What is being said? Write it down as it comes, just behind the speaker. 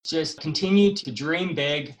Just continue to dream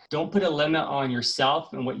big. Don't put a limit on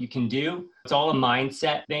yourself and what you can do. It's all a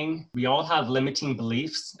mindset thing. We all have limiting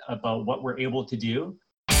beliefs about what we're able to do.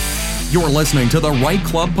 You're listening to the Right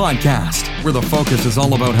Club Podcast, where the focus is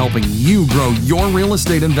all about helping you grow your real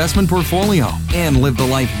estate investment portfolio and live the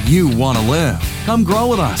life you want to live. Come grow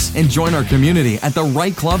with us and join our community at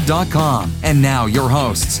therightclub.com. And now your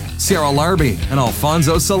hosts, Sarah Larby and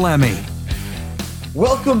Alfonso Salemi.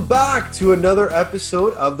 Welcome back to another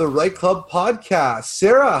episode of the Right Club Podcast.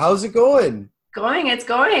 Sarah, how's it going? It's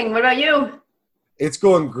going. What about you? It's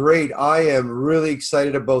going great. I am really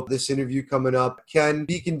excited about this interview coming up. Ken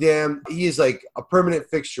Bekendam, he is like a permanent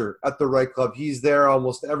fixture at the Right Club. He's there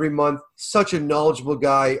almost every month. Such a knowledgeable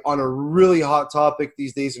guy on a really hot topic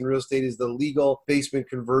these days in real estate is the legal basement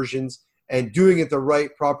conversions and doing it the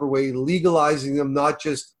right, proper way, legalizing them, not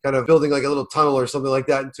just kind of building like a little tunnel or something like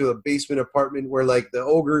that into a basement apartment where like the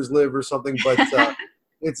ogres live or something, but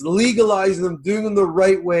it's legalizing them, doing them the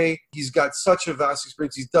right way. He's got such a vast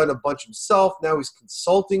experience. He's done a bunch himself. Now he's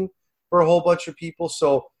consulting for a whole bunch of people.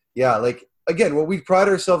 So yeah, like again, what we pride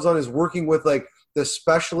ourselves on is working with like the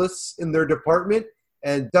specialists in their department,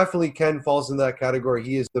 and definitely Ken falls in that category.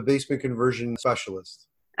 He is the basement conversion specialist.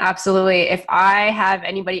 Absolutely. If I have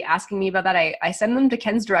anybody asking me about that, I send them to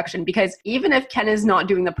Ken's direction, because even if Ken is not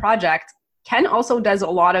doing the project, Ken also does a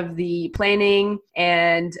lot of the planning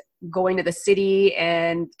and going to the city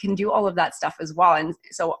and can do all of that stuff as well. And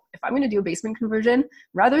so if I'm going to do a basement conversion,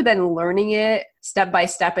 rather than learning it step by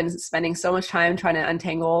step and spending so much time trying to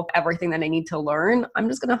untangle everything that I need to learn, I'm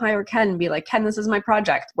just going to hire Ken and be like, Ken, this is my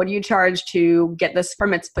project. What do you charge to get this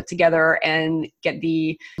permits put together and get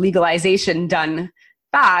the legalization done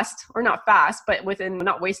fast, or not fast, but within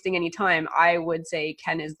not wasting any time? I would say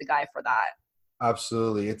Ken is the guy for that.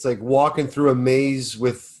 Absolutely. It's like walking through a maze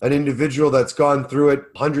with an individual that's gone through it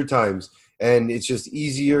 100 times, and it's just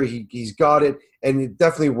easier. He's got it, and it's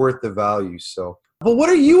definitely worth the value. So, but what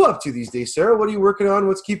are you up to these days, Sarah? What are you working on?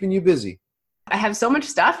 What's keeping you busy? I have so much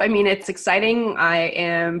stuff. I mean, it's exciting. I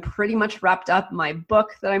am pretty much wrapped up my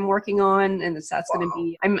book that I'm working on, and that's going to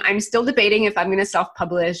be, I'm still debating if I'm going to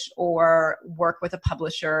self-publish or work with a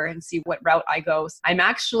publisher and see what route I go. I'm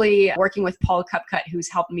actually working with Paul Cupcut, who's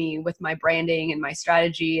helped me with my branding and my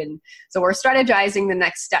strategy. And so we're strategizing the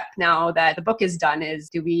next step now that the book is done is,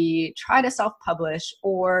 do we try to self-publish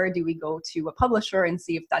or do we go to a publisher and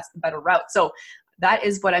see if that's the better route? So that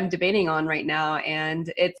is what I'm debating on right now.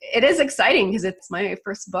 And it is exciting because it's my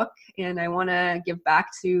first book, and I want to give back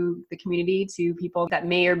to the community, to people that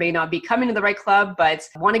may or may not be coming to the Right Club, but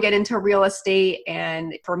want to get into real estate.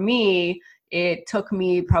 And for me, it took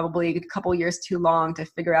me probably a couple years too long to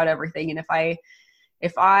figure out everything. And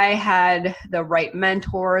if I had the right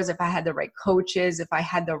mentors, if I had the right coaches, if I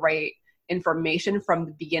had the right information from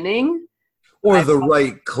the beginning. Or the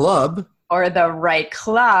right club. Or the right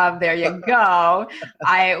club, there you go,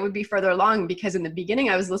 I would be further along, because in the beginning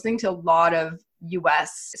I was listening to a lot of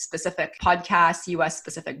US specific podcasts, US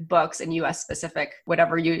specific books, and US specific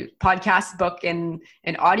whatever you podcast, book, and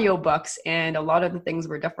audio books, and a lot of the things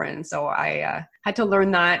were different. So I had to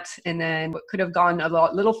learn that, and then could have gone a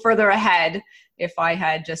little further ahead if I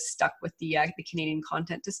had just stuck with the Canadian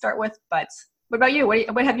content to start with. But what about you?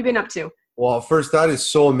 What have you been up to? Well, first, that is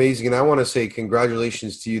so amazing. And I want to say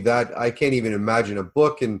congratulations to you. That I can't even imagine a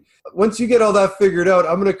book. And once you get all that figured out,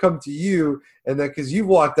 I'm going to come to you, and that because you've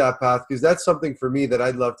walked that path, because that's something for me that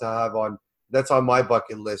I'd love to have that's on my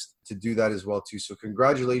bucket list to do that as well too. So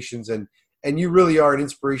congratulations. And you really are an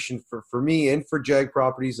inspiration for me and for Jag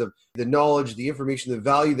Properties, of the knowledge, the information, the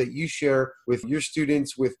value that you share with your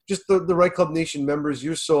students, with just the Right Club Nation members.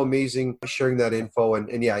 You're so amazing sharing that info.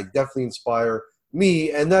 And yeah, I definitely inspire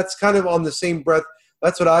me. And that's kind of on the same breath.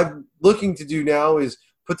 That's what I'm looking to do now, is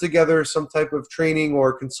put together some type of training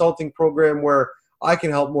or consulting program where I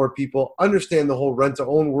can help more people understand the whole rent to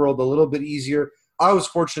own world a little bit easier. I was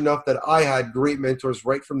fortunate enough that I had great mentors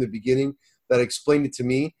right from the beginning that explained it to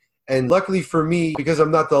me. And luckily for me, because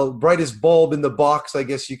I'm not the brightest bulb in the box, I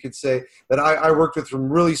guess you could say, that I worked with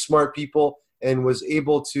some really smart people and was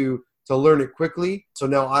able to learn it quickly. So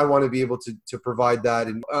now I want to be able to provide that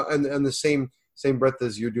and the same breadth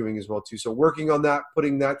as you're doing as well too. So working on that,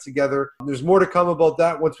 putting that together. There's more to come about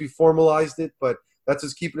that once we formalized it, but that's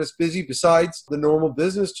what's keeping us busy besides the normal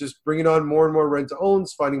business, just bringing on more and more rent to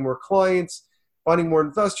owns, finding more clients, finding more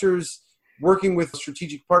investors, working with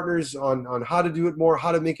strategic partners on how to do it more,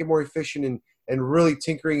 how to make it more efficient, and really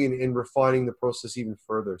tinkering and refining the process even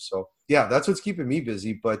further. So yeah, that's what's keeping me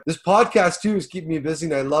busy. But this podcast too is keeping me busy,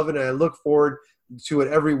 and I love it. And I look forward to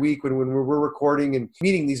it every week when we're recording and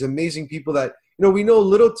meeting these amazing people that, we know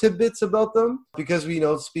little tidbits about them because we,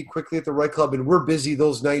 speak quickly at the Right Club, and we're busy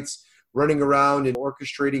those nights running around and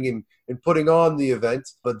orchestrating and putting on the event.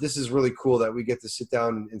 But this is really cool that we get to sit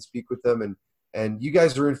down and speak with them. And you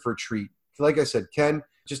guys are in for a treat. Like I said, Ken,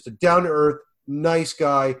 just a down-to-earth, nice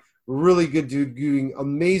guy, really good dude, doing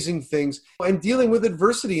amazing things and dealing with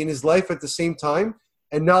adversity in his life at the same time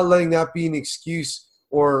and not letting that be an excuse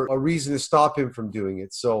or a reason to stop him from doing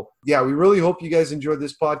it. So, yeah, we really hope you guys enjoyed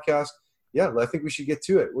this podcast. Yeah, I think we should get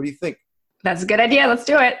to it. What do you think? That's a good idea. Let's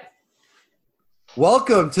do it.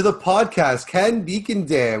 Welcome to the podcast, Ken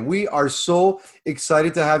Bekendam. We are so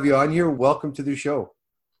excited to have you on here. Welcome to the show.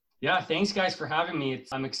 Yeah, thanks guys for having me.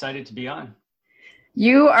 I'm excited to be on.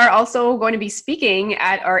 You are also going to be speaking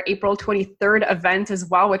at our April 23rd event as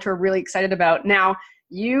well, which we're really excited about. Now,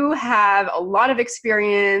 you have a lot of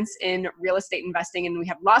experience in real estate investing, and we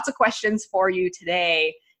have lots of questions for you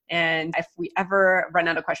today. And if we ever run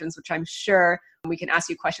out of questions, which I'm sure we can ask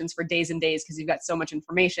you questions for days and days because you've got so much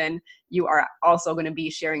information, you are also going to be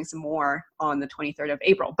sharing some more on the 23rd of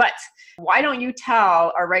April. But why don't you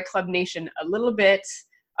tell our Right Club Nation a little bit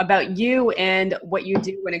about you and what you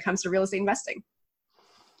do when it comes to real estate investing?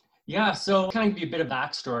 Yeah, so kind of give you a bit of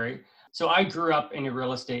backstory. So I grew up in a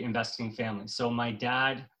real estate investing family. So my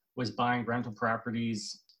dad was buying rental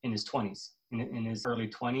properties in his 20s, in his early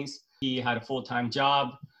 20s. He had a full-time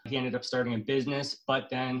job. He ended up starting a business, but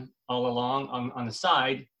then all along on the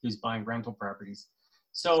side, he was buying rental properties.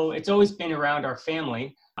 So it's always been around our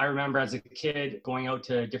family. I remember as a kid going out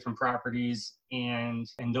to different properties, and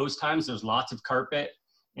in those times, there's lots of carpet.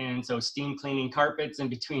 And so steam cleaning carpets in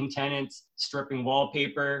between tenants, stripping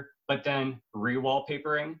wallpaper, but then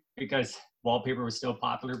re-wallpapering because wallpaper was still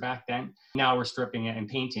popular back then. Now we're stripping it and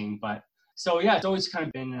painting. But so yeah, it's always kind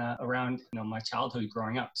of been around my childhood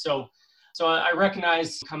growing up. So I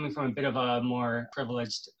recognize coming from a bit of a more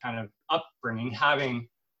privileged kind of upbringing, having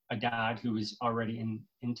a dad who was already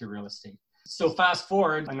into real estate. So fast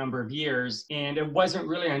forward a number of years, and it wasn't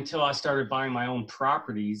really until I started buying my own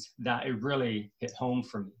properties that it really hit home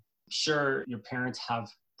for me. Sure, your parents have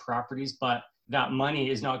properties, but that money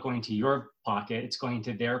is not going to your pocket, it's going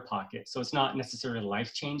to their pocket. So it's not necessarily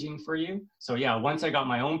life-changing for you. So yeah, once I got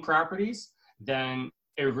my own properties, then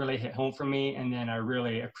it really hit home for me. And then I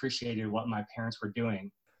really appreciated what my parents were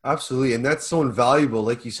doing. Absolutely. And that's so invaluable.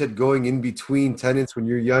 Like you said, going in between tenants when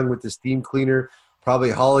you're young with the steam cleaner,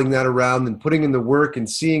 probably hauling that around and putting in the work and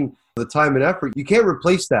seeing the time and effort. You can't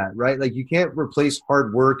replace that, right? Like you can't replace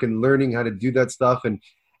hard work and learning how to do that stuff.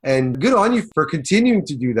 And good on you for continuing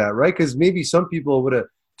to do that, right? Because maybe some people would have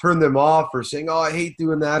turned them off or saying, oh, I hate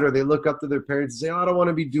doing that. Or they look up to their parents and say, oh, I don't want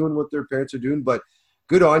to be doing what their parents are doing. But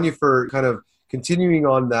good on you for kind of continuing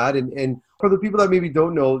on that. And for the people that maybe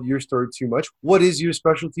don't know your story too much, what is your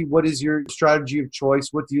specialty? What is your strategy of choice?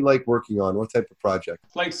 What do you like working on? What type of project?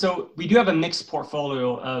 So we do have a mixed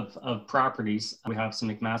portfolio of properties. We have some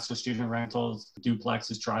McMaster student rentals,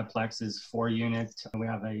 duplexes, triplexes, 4 units, and we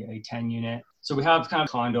have a 10 unit. So we have kind of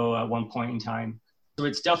condo at one point in time. So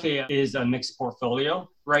it's definitely is a mixed portfolio.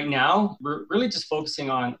 Right now, we're really just focusing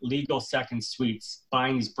on legal second suites,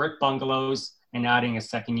 buying these brick bungalows and adding a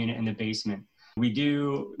second unit in the basement. We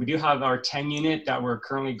do have our 10 unit that we're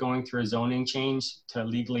currently going through a zoning change to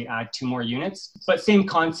legally add 2 more units. But same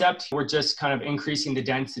concept, we're just kind of increasing the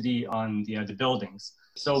density on the buildings.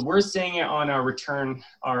 So we're seeing it on our return,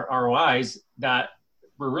 our ROIs, that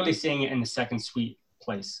we're really seeing it in the second suite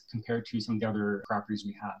place compared to some of the other properties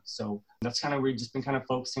we have. So that's kind of, we've just been kind of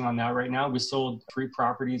focusing on that right now. We sold 3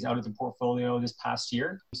 properties out of the portfolio this past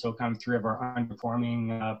year. So kind of 3 of our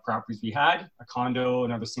underperforming properties we had, a condo,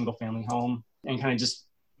 another single family home, and kind of just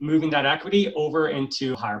moving that equity over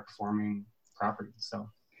into higher performing properties. So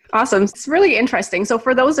awesome. It's really interesting. So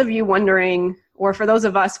for those of you wondering, or for those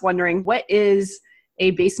of us wondering, what is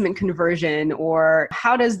a basement conversion or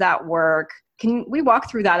how does that work? Can we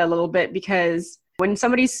walk through that a little bit? Because when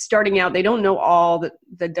somebody's starting out, they don't know all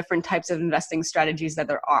the different types of investing strategies that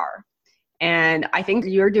there are. And I think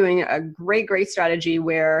you're doing a great strategy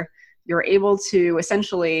where you're able to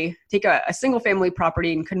essentially take a single family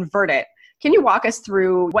property and convert it. Can you walk us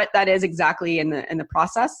through what that is exactly in the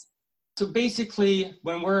process? So basically,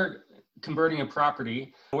 when we're converting a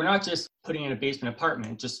property, we're not just putting in a basement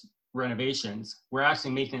apartment, just renovations. We're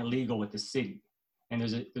actually making it legal with the city. And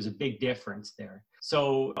there's a big difference there.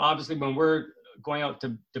 So obviously, when we're going out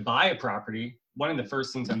to buy a property, one of the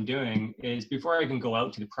first things I'm doing is before I even go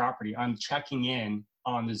out to the property, I'm checking in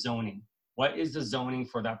on the zoning. What is the zoning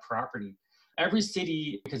for that property? Every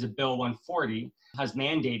city, because of Bill 140, has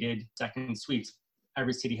mandated second suites.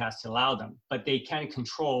 Every city has to allow them, but they can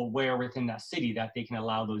control where within that city that they can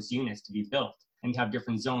allow those units to be built and have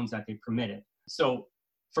different zones that they permit it. So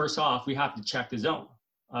first off, we have to check the zone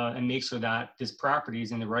and make sure that this property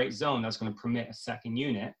is in the right zone that's going to permit a second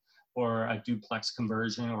unit or a duplex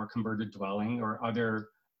conversion or converted dwelling or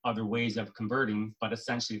other ways of converting, but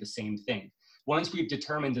essentially the same thing. Once we've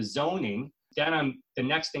determined the zoning, then the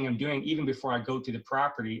next thing I'm doing, even before I go to the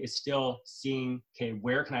property, is still seeing, okay,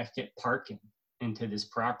 where can I fit parking into this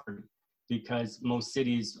property? Because most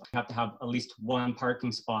cities have to have at least one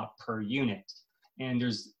parking spot per unit. And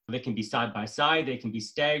they can be side by side, they can be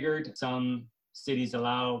staggered. Some cities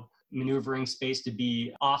allow maneuvering space to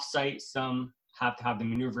be off-site. Some have to have the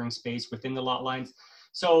maneuvering space within the lot lines.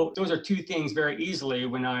 So those are two things very easily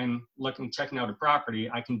when I'm checking out a property,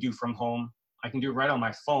 I can do from home. I can do it right on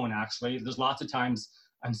my phone, actually. There's lots of times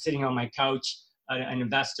I'm sitting on my couch, an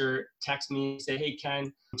investor texts me, say, hey, Ken,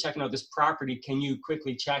 I'm checking out this property. Can you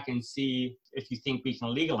quickly check and see if you think we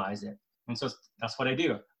can legalize it? And so that's what I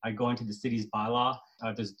do. I go into the city's bylaw,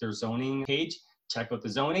 their zoning page, check out the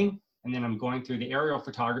zoning, and then I'm going through the aerial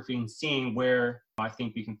photography and seeing where I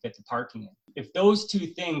think we can fit the parking in. If those two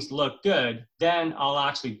things look good, then I'll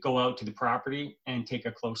actually go out to the property and take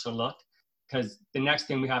a closer look. Because the next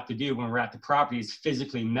thing we have to do when we're at the property is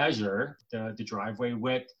physically measure the driveway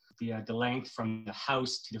width, the length from the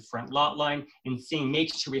house to the front lot line, and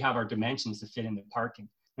make sure we have our dimensions to fit in the parking.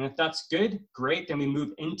 And if that's good, great, then we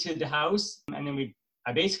move into the house, and then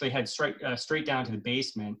I basically head straight down to the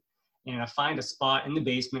basement, and I find a spot in the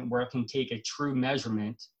basement where I can take a true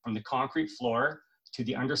measurement from the concrete floor to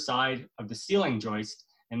the underside of the ceiling joist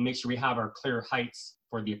and make sure we have our clear heights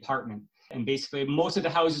for the apartment. And basically, most of the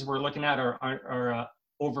houses we're looking at are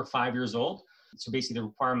over 5 years old. So basically, the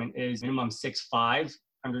requirement is minimum 6'5"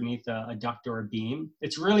 underneath a duct or a beam.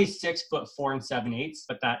 It's really 6 foot 4 7/8,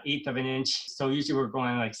 but that eighth of an inch. So usually we're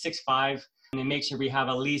going like 6'5", and then make sure we have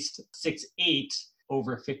at least 6'8"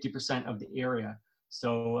 over 50% of the area.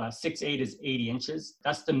 So 6'8" is 80 inches.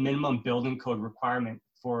 That's the minimum building code requirement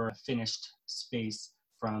for a finished space.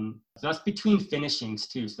 So that's between finishings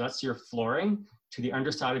too. So that's your flooring to the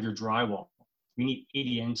underside of your drywall. We need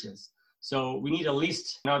 80 inches. So we need at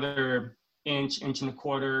least another inch and a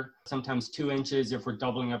quarter, sometimes 2 inches if we're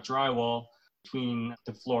doubling up drywall between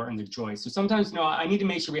the floor and the joist. So sometimes, I need to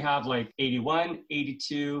make sure we have like 81,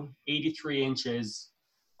 82, 83 inches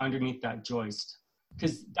underneath that joist,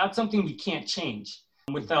 because that's something we can't change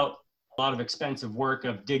without a lot of expensive work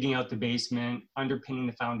of digging out the basement, underpinning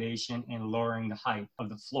the foundation, and lowering the height of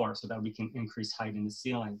the floor so that we can increase height in the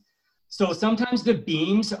ceiling. So sometimes the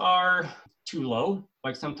beams are too low.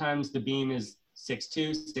 Like sometimes the beam is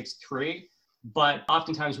 6'2", 6'3", but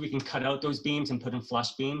oftentimes we can cut out those beams and put in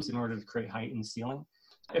flush beams in order to create height in the ceiling.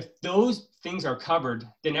 If those things are covered,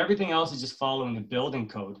 then everything else is just following the building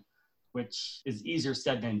code, which is easier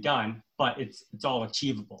said than done, but it's all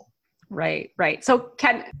achievable. Right. So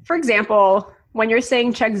Ken, for example, when you're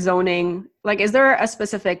saying check zoning, like, is there a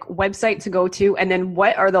specific website to go to? And then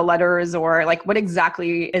what are the letters, or like what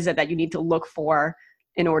exactly is it that you need to look for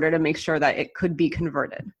in order to make sure that it could be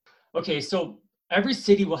converted? Okay, so every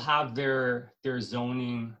city will have their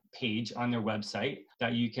zoning page on their website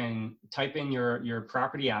that you can type in your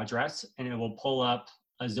property address and it will pull up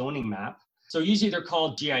a zoning map. So usually they're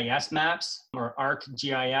called GIS maps or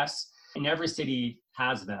ArcGIS, and every city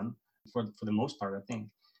has them for the most part, I think,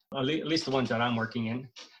 at least the ones that I'm working in.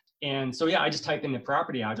 And so, I just type in the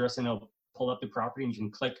property address and it'll pull up the property, and you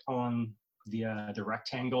can click on the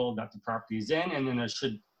rectangle that the property is in, and then it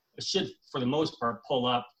should, for the most part, pull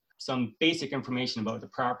up some basic information about the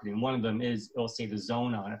property. And one of them is, it'll say the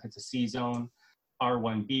zone on it. If it's a C zone,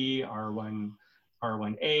 R1B, R1A,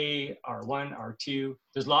 R1, R2.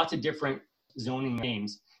 There's lots of different zoning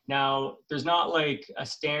names. Now, there's not like a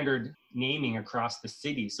standard naming across the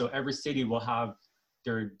city. So every city will have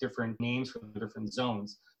their different names for the different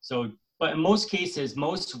zones. So, but in most cases,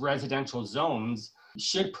 most residential zones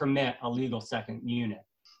should permit a legal second unit.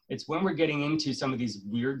 It's when we're getting into some of these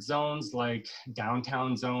weird zones like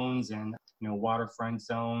downtown zones and waterfront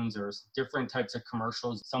zones or different types of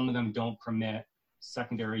commercials. Some of them don't permit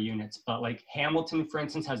secondary units, but like Hamilton, for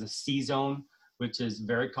instance, has a C zone, which is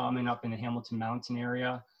very common up in the Hamilton Mountain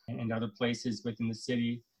area and other places within the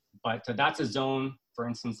city. But that's a zone, for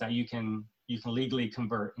instance, that you can legally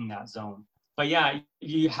convert in that zone. But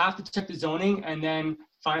you have to check the zoning and then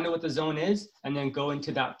find out what the zone is, and then go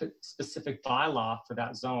into that specific bylaw for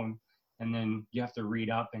that zone. And then you have to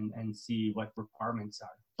read up and see what requirements are.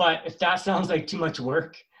 But if that sounds like too much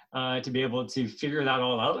work to be able to figure that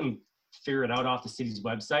all out and figure it out off the city's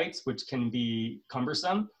websites, which can be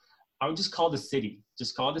cumbersome, I would just call the city.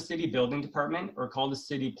 Just call the city building department or call the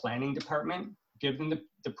city planning department, give them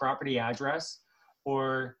the property address,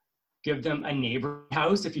 or give them a neighbor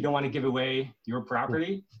house if you don't want to give away your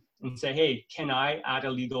property, and say, hey, can I add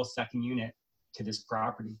a legal second unit to this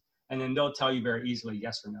property? And then they'll tell you very easily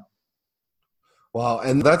yes or no. Wow.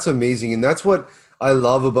 And that's amazing. And that's what I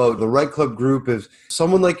love about the Right Club group is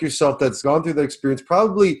someone like yourself that's gone through the experience,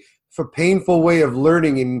 probably for painful way of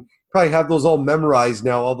learning, and probably have those all memorized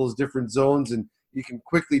now, all those different zones, and you can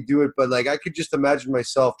quickly do it. But like, I could just imagine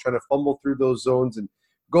myself trying to fumble through those zones and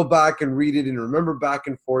go back and read it and remember back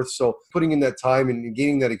and forth. So putting in that time and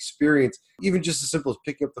gaining that experience, even just as simple as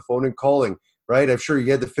picking up the phone and calling, right? I'm sure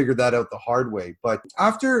you had to figure that out the hard way. But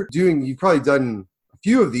after doing, you've probably done a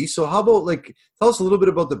few of these. So how about like, tell us a little bit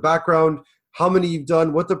about the background, how many you've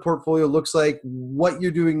done, what the portfolio looks like, what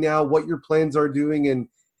you're doing now, what your plans are doing. And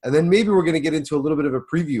then maybe we're going to get into a little bit of a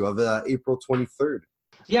preview of April 23rd.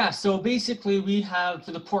 Yeah, so basically we have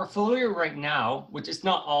for the portfolio right now, which is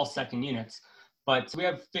not all second units, but we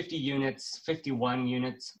have 51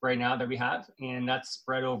 units right now that we have, and that's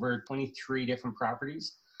spread over 23 different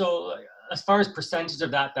properties. So as far as percentage of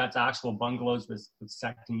that, that's actual bungalows with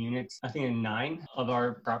second units. I think 9 of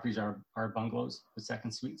our properties are bungalows with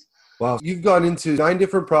second suites. Wow. You've gone into 9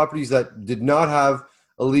 different properties that did not have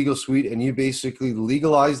a legal suite, and you basically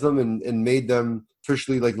legalized them and made them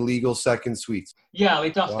officially like legal second suites. Yeah,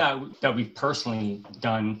 like stuff that we've personally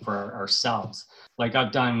done for ourselves. Like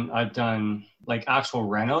I've done like actual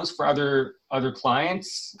renos for other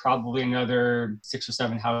clients, probably another 6 or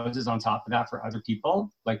 7 houses on top of that for other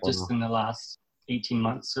people, like just in the last 18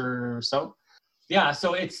 months or so. Yeah,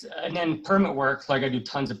 so and then permit work, like I do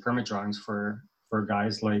tons of permit drawings for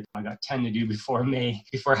guys. Like I got 10 to do before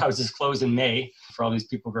houses close in May for all these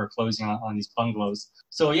people who are closing on these bungalows.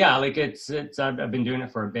 So yeah, like I've been doing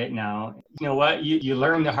it for a bit now. You know what, you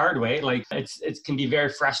learn the hard way. Like it can be very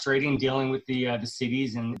frustrating dealing with the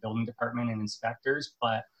cities and the building department and inspectors,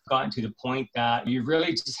 but gotten to the point that you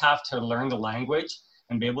really just have to learn the language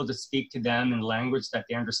and be able to speak to them in language that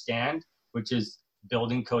they understand, which is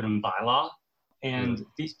building code and bylaw. And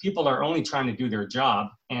these people are only trying to do their job.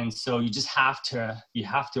 And so you just have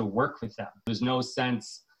to work with them. There's no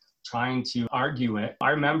sense trying to argue it. I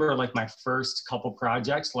remember like my first couple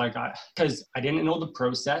projects, because I didn't know the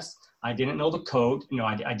process. I didn't know the code.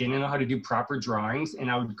 I didn't know how to do proper drawings. And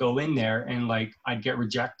I would go in there and like, I'd get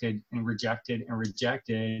rejected and rejected and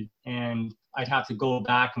rejected. And I'd have to go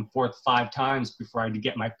back and forth 5 times before I'd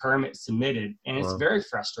get my permit submitted. And it's very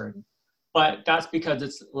frustrating, but that's because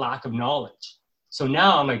it's lack of knowledge. So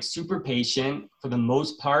now I'm like super patient. For the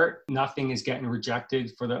most part, nothing is getting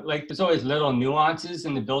rejected there's always little nuances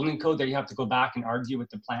in the building code that you have to go back and argue with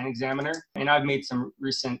the plan examiner. And I've made some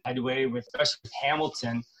recent headway especially with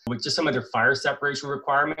Hamilton, with just some of their fire separation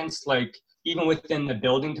requirements, like even within the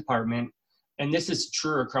building department. And this is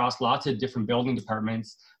true across lots of different building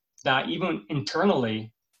departments, that even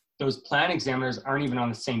internally, those plan examiners aren't even on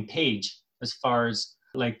the same page as far as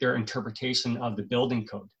like their interpretation of the building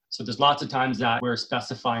code. So there's lots of times that we're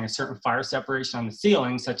specifying a certain fire separation on the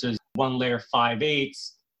ceiling, such as 1 layer 5/8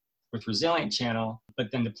 with resilient channel,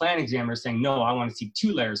 but then the plan examiner is saying, no, I want to see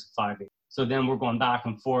 2 layers of 5/8. So then we're going back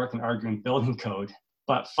and forth and arguing building code.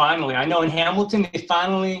 But finally, I know in Hamilton, they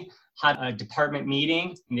finally had a department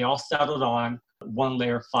meeting and they all settled on 1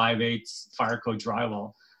 layer 5/8 fire code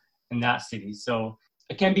drywall in that city. So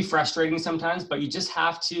it can be frustrating sometimes, but you just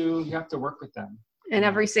have to work with them. And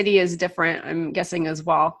every city is different, I'm guessing, as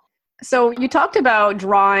well. So you talked about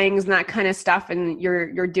drawings and that kind of stuff, and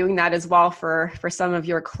you're doing that as well for some of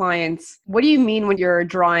your clients. What do you mean when you're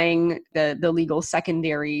drawing the legal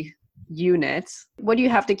secondary units? What do you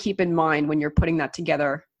have to keep in mind when you're putting that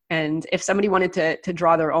together? And if somebody wanted to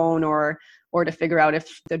draw their own or to figure out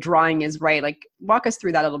if the drawing is right, like walk us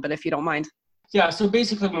through that a little bit if you don't mind. Yeah, so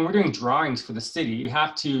basically when we're doing drawings for the city, you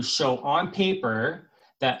have to show on paper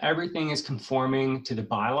that everything is conforming to the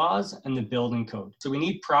bylaws and the building code. So we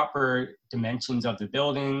need proper dimensions of the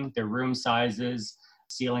building, the room sizes,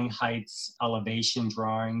 ceiling heights, elevation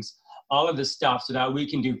drawings, all of this stuff, so that we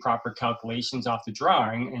can do proper calculations off the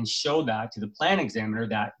drawing and show that to the plan examiner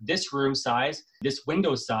that this room size, this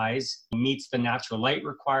window size meets the natural light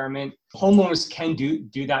requirement. Homeowners can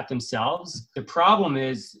do that themselves. The problem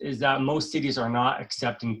is that most cities are not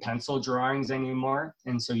accepting pencil drawings anymore.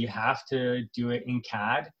 And so you have to do it in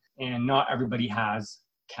CAD, and not everybody has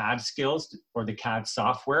CAD skills or the CAD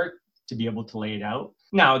software to be able to lay it out.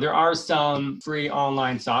 Now, there are some free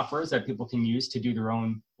online softwares that people can use to do their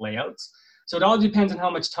own layouts. So it all depends on how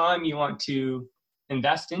much time you want to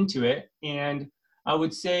invest into it. And I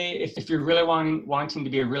would say if you're really wanting to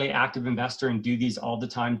be a really active investor and do these all the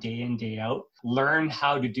time, day in, day out, learn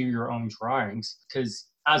how to do your own drawings. Because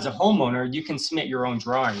as a homeowner, you can submit your own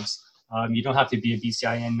drawings You don't have to be a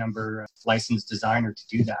BCIN number licensed designer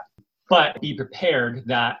to do that. But be prepared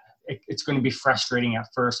that it's going to be frustrating at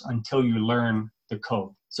first until you learn the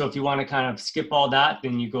code. So if you want to kind of skip all that,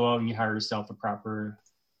 then you go out and you hire yourself a proper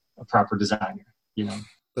designer, you know.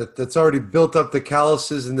 That's already built up the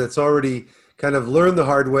calluses and that's already kind of learned the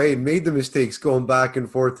hard way and made the mistakes going back and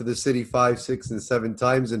forth to the city 5, 6, and 7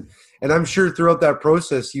 times. And I'm sure throughout that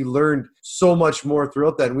process, you learned so much more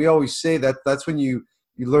throughout that. And we always say that that's when you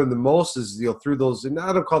learn the most is, you know, through those, and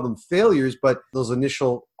I don't call them failures, but those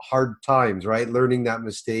initial hard times, right? Learning that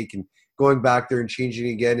mistake and going back there and changing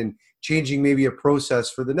again and changing maybe a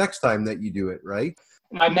process for the next time that you do it, right?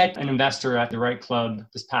 I met an investor at the Right Club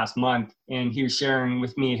this past month, and he was sharing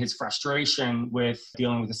with me his frustration with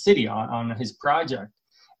dealing with the city on his project.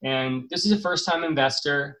 And this is a first-time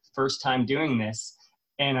investor, first time doing this.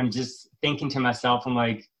 And I'm just thinking to myself, I'm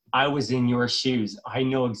like, I was in your shoes. I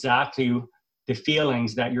know exactly the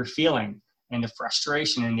feelings that you're feeling and the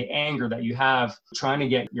frustration and the anger that you have trying to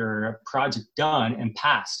get your project done and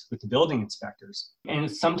passed with the building inspectors.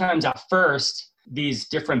 And sometimes at first, these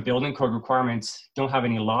different building code requirements don't have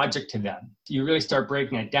any logic to them. You really start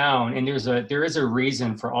breaking it down, and there is a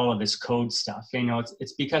reason for all of this code stuff. You know,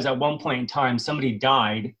 it's because at one point in time, somebody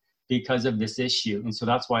died because of this issue. And so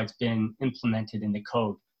that's why it's been implemented in the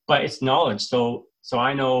code. But it's knowledge. So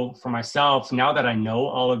I know for myself, now that I know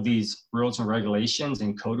all of these rules and regulations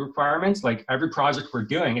and code requirements, like every project we're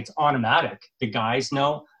doing, it's automatic. The guys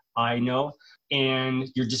know, I know, and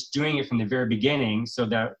you're just doing it from the very beginning so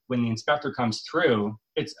that when the inspector comes through,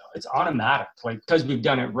 it's automatic. Like, because we've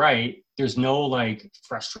done it right, there's no like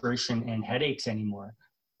frustration and headaches anymore.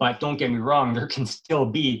 But don't get me wrong, there can still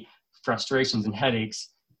be frustrations and headaches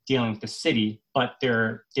dealing with the city, but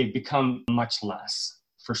they've become much less,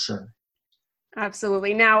 for sure.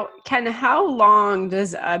 Absolutely. Now, Ken, how long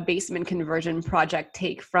does a basement conversion project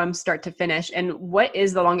take from start to finish? And what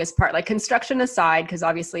is the longest part? Like construction aside, because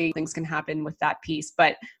obviously things can happen with that piece.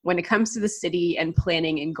 But when it comes to the city and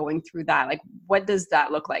planning and going through that, like what does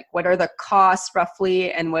that look like? What are the costs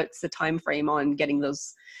roughly? And what's the time frame on getting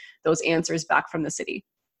those answers back from the city?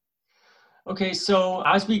 Okay, so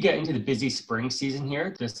as we get into the busy spring season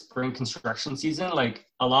here, the spring construction season, like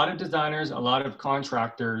a lot of designers, a lot of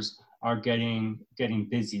contractors are getting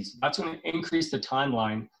busy. So that's going to increase the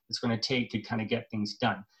timeline it's going to take to kind of get things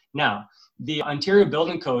done. Now, the Ontario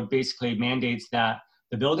Building Code basically mandates that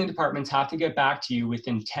the building departments have to get back to you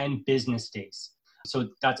within 10 business days. So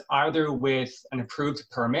that's either with an approved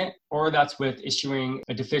permit or that's with issuing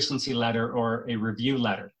a deficiency letter or a review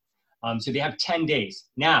letter. So they have 10 days.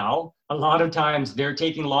 Now, a lot of times they're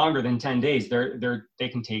taking longer than 10 days. They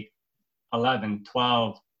can take 11,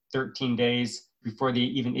 12, 13 days before they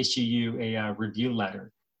even issue you a review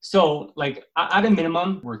letter. So like at a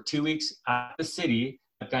minimum, we're 2 weeks at the city,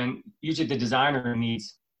 but then usually the designer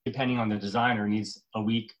needs, depending on the designer, needs a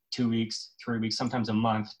week, 2 weeks, 3 weeks, sometimes a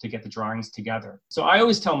month to get the drawings together. So I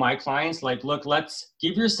always tell my clients, like, look, let's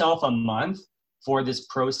give yourself a month for this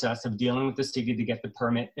process of dealing with the city to get the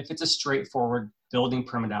permit if it's a straightforward building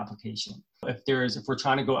permit application. If we're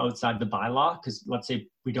trying to go outside the bylaw, because let's say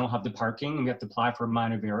we don't have the parking and we have to apply for a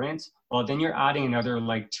minor variance, well, then you're adding another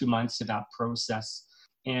like 2 months to that process.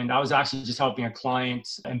 And I was actually just helping a client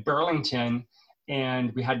in Burlington,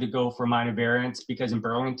 and we had to go for a minor variance because in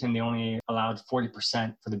Burlington, they only allowed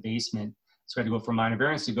 40% for the basement. So we had to go for a minor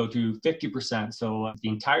variance to go to 50%, so the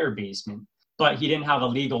entire basement. But he didn't have a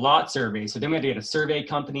legal lot survey. So then we had to get a survey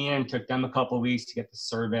company in. It took them a couple of weeks to get the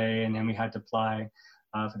survey. And then we had to apply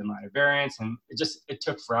for the minor variance. And it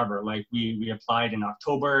took forever. Like we applied in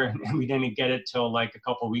October and we didn't get it till like a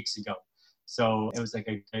couple of weeks ago. So it was like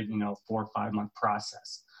a good, 4 or 5 month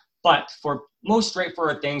process. But for most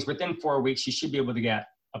straightforward things, within 4 weeks, you should be able to get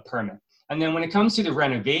a permit. And then when it comes to the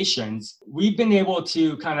renovations, we've been able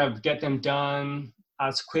to kind of get them done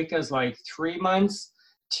as quick as like 3 months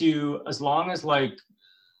to as long as like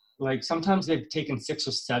sometimes they've taken 6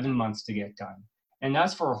 or 7 months to get done. And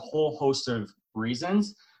that's for a whole host of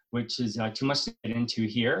reasons, which is too much to get into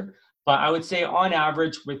here. But I would say on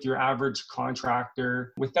average, with your average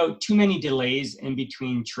contractor, without too many delays in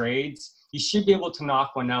between trades, you should be able to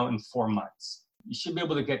knock one out in 4 months. You should be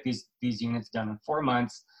able to get these units done in 4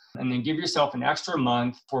 months, and then give yourself an extra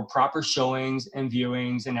month for proper showings and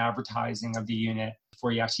viewings and advertising of the unit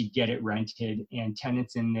before you actually get it rented and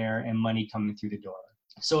tenants in there and money coming through the door.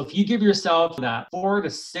 So if you give yourself that 4 to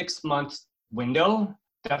 6 month window,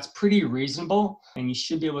 that's pretty reasonable, and you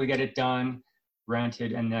should be able to get it done,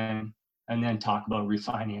 rented, and then talk about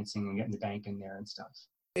refinancing and getting the bank in there and stuff.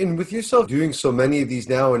 And with yourself doing so many of these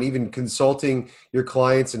now and even consulting your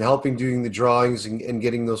clients and helping doing the drawings and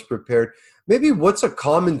getting those prepared, maybe what's a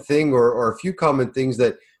common thing or a few common things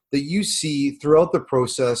that you see throughout the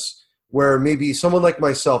process where maybe someone like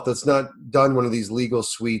myself that's not done one of these legal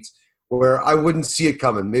suites, where I wouldn't see it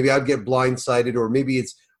coming. Maybe I'd get blindsided, or maybe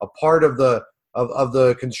it's a part of the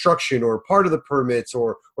construction or part of the permits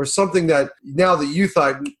or something that now that you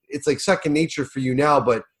thought it's like second nature for you now,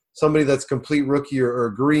 but somebody that's complete rookie or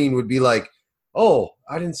green would be like, oh,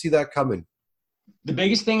 I didn't see that coming. The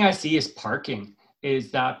biggest thing I see is parking,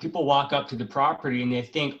 is that people walk up to the property and they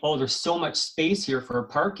think, oh, there's so much space here for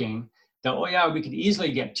parking that, oh yeah, we could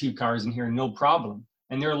easily get 2 cars in here, no problem.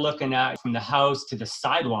 And they're looking at from the house to the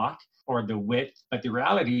sidewalk or the width. But the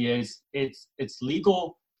reality is it's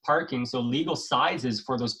legal parking, so legal sizes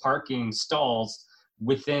for those parking stalls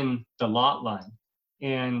within the lot line.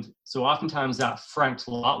 And so oftentimes that front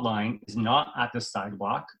lot line is not at the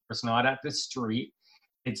sidewalk, or it's not at the street.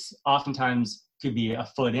 It's oftentimes could be a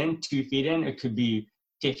foot in, 2 feet in, it could be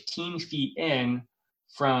 15 feet in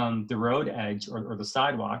from the road edge or the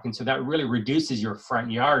sidewalk. And so that really reduces your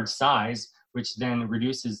front yard size, which then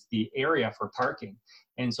reduces the area for parking.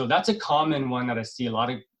 And so that's a common one that I see a lot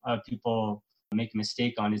of people make a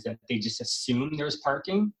mistake on, is that they just assume there's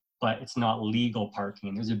parking, but it's not legal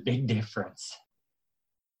parking. There's a big difference.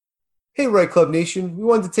 Hey, Right Club Nation, we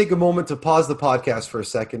wanted to take a moment to pause the podcast for a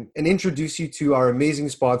second and introduce you to our amazing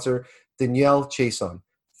sponsor, Danielle Chason,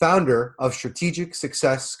 founder of Strategic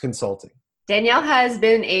Success Consulting. Danielle has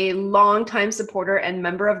been a longtime supporter and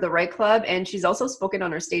member of the Right Club, and she's also spoken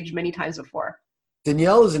on our stage many times before.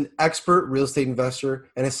 Danielle is an expert real estate investor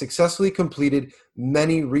and has successfully completed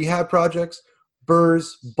many rehab projects,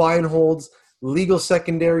 BRRRRs, buy and holds, legal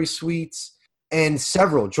secondary suites, and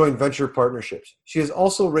several joint venture partnerships. She has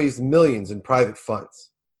also raised millions in private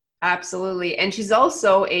funds. Absolutely. And she's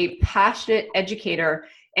also a passionate educator,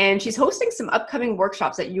 and she's hosting some upcoming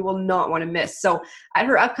workshops that you will not want to miss. So at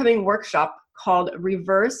her upcoming workshop called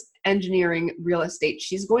Reverse Engineering Real Estate,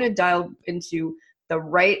 she's going to dive into the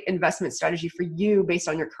right investment strategy for you based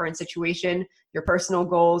on your current situation, your personal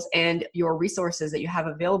goals, and your resources that you have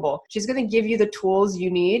available. She's going to give you the tools you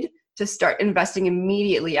need to start investing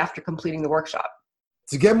immediately after completing the workshop.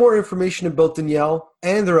 To get more information about Danielle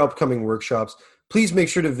and their upcoming workshops, please make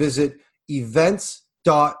sure to visit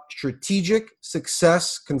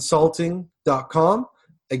events.strategicsuccessconsulting.com.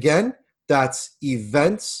 Again, that's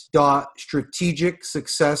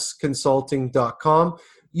events.strategicsuccessconsulting.com.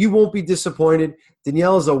 You won't be disappointed.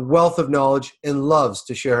 Danielle is a wealth of knowledge and loves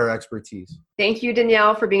to share her expertise. Thank you,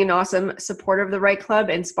 Danielle, for being an awesome supporter of the Right Club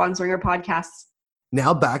and sponsoring our podcasts.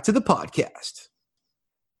 Now back to the podcast.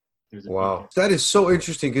 Wow. That is so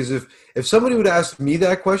interesting, because if somebody would ask me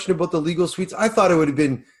that question about the legal suites, I thought it would have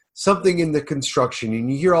been something in the construction. And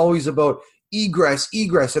you hear always about egress.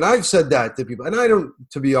 And I've said that to people. And I don't,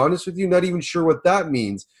 to be honest with you, not even sure what that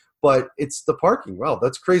means. But it's the parking. Wow,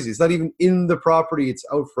 that's crazy. It's not even in the property. It's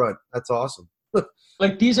out front. That's awesome.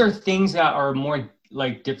 Like, these are things that are more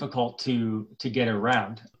like difficult to get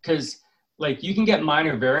around, because like you can get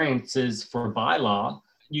minor variances for bylaw.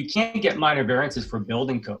 You can't get minor variances for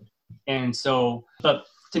building code. And so, but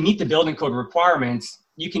to meet the building code requirements,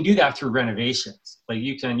 you can do that through renovations. Like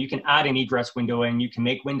you can add an egress window in, you can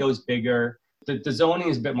make windows bigger. The zoning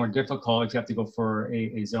is a bit more difficult. You have to go for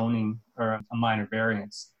a zoning or a minor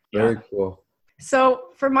variance. Very cool. So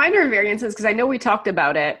for minor variances, because I know we talked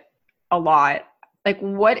about it a lot, like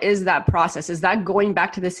what is that process? Is that going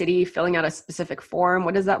back to the city, filling out a specific form?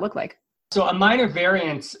 What does that look like? So a minor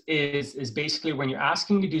variance is basically when you're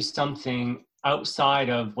asking to do something outside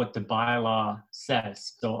of what the bylaw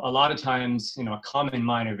says. So a lot of times, a common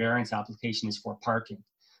minor variance application is for parking.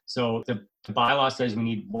 So the bylaw says we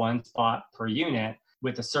need 1 spot per unit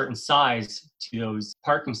with a certain size to those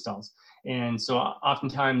parking stalls. And so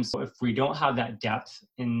oftentimes, if we don't have that depth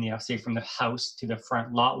in the, say, from the house to the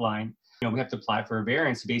front lot line, we have to apply for a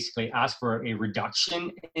variance to basically ask for a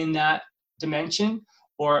reduction in that dimension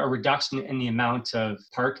or a reduction in the amount of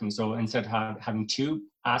parking. So instead of having 2,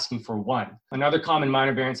 asking for 1. Another common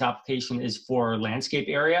minor variance application is for landscape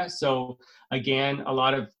area. So again, a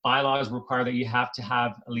lot of bylaws require that you have to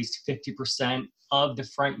have at least 50% of the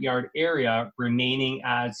front yard area remaining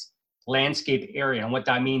as landscape area. And what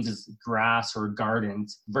that means is grass or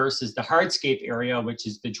gardens versus the hardscape area, which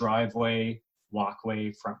is the driveway,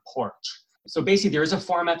 walkway, front porch. So basically there is a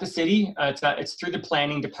form at the city. It's through the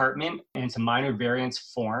planning department, and it's a minor variance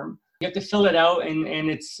form. You have to fill it out, and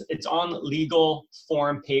it's on legal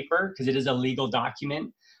form paper because it is a legal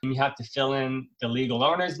document. And you have to fill in the legal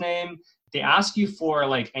owner's name. They ask you for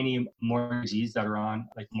like any mortgages that are on,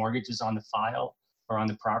 like mortgages on the file, are on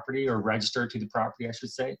the property, or registered to the property, I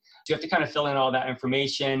should say. So you have to kind of fill in all that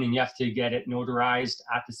information, and you have to get it notarized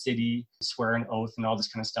at the city, swear an oath and all this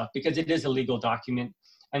kind of stuff, because it is a legal document.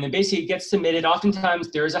 And then basically it gets submitted. Oftentimes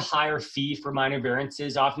there is a higher fee for minor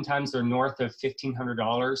variances. Oftentimes they're north of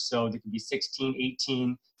 $1,500. So they could be 16,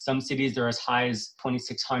 18. Some cities they're as high as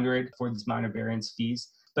 2,600 for these minor variance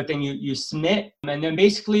fees. But then you submit, and then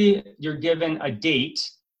basically you're given a date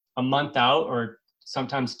a month out, or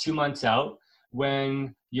sometimes 2 months out,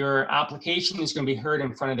 when your application is going to be heard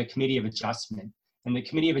in front of the Committee of Adjustment. And the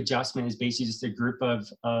Committee of Adjustment is basically just a group of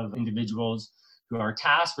individuals who are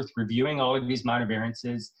tasked with reviewing all of these minor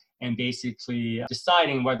variances and basically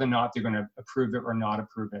deciding whether or not they're going to approve it or not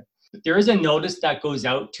approve it. But there is a notice that goes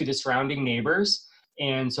out to the surrounding neighbors.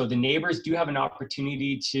 And so the neighbors do have an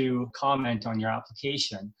opportunity to comment on your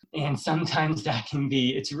application. And sometimes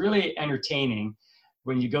it's really entertaining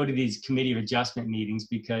when you go to these Committee of Adjustment meetings,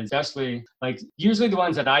 because especially usually the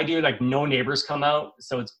ones that I do, no neighbors come out.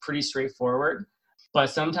 So it's pretty straightforward. But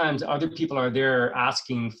sometimes other people are there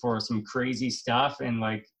asking for some crazy stuff, and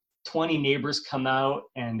 20 neighbors come out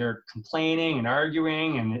and they're complaining and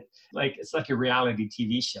arguing, and it's like a reality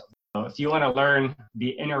TV show. So if you want to learn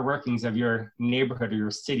the inner workings of your neighborhood or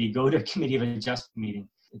your city, go to a Committee of Adjustment meeting.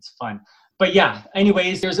 It's fun. But yeah,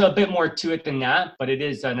 anyways, there's a bit more to it than that, but it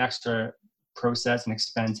is an extra process and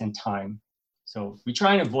expense and time. So we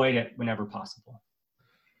try and avoid it whenever possible.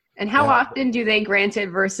 And how often do they grant it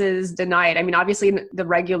versus deny it? I mean, obviously the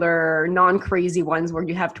regular non-crazy ones where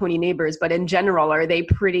you have 20 neighbors, but in general, are they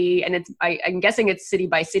pretty, and I'm guessing it's city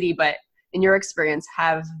by city, but in your experience,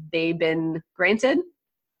 have they been granted?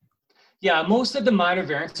 Yeah, most of the minor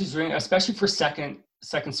variances, especially for second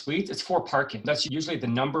suites, it's for parking. That's usually the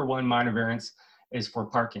number one minor variance, is for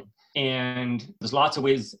parking. And there's lots of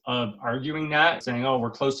ways of arguing that, saying, oh, we're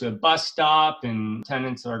close to a bus stop and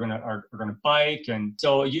tenants are gonna bike. And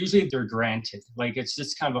so usually they're granted. It's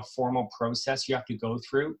just kind of a formal process you have to go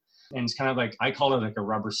through. And it's kind of I call it a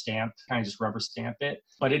rubber stamp, kind of just rubber stamp it.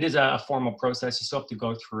 But it is a formal process. You still have to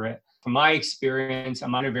go through it. From my experience, a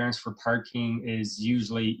minor variance for parking is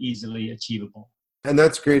usually easily achievable. And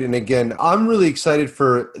that's great. And again, I'm really excited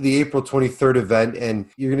for the April 23rd event, and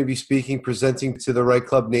you're going to be presenting to the Right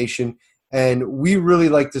Club Nation. And we really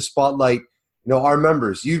like to spotlight, our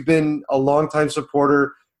members. You've been a longtime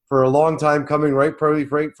supporter for a long time, coming probably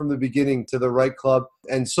right from the beginning to the Right Club,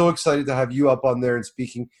 and so excited to have you up on there and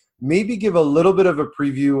speaking. Maybe give a little bit of a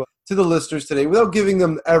preview to the listeners today, without giving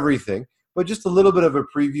them everything, but just a little bit of a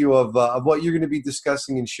preview of what you're going to be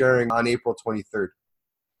discussing and sharing on April 23rd.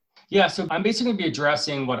 Yeah, so I'm basically going to be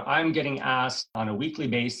addressing what I'm getting asked on a weekly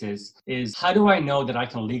basis is, how do I know that I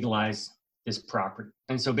can legalize this property?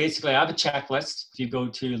 And so basically I have a checklist. If you go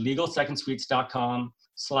to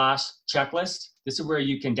legalsecondsuites.com/checklist, this is where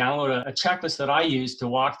you can download a checklist that I use to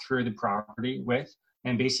walk through the property with,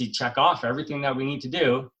 and basically check off everything that we need to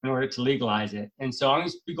do in order to legalize it. And so I'm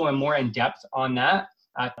going to be going more in depth on that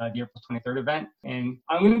at the April 23rd event. And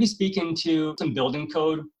I'm going to be speaking to some building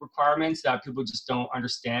code requirements that people just don't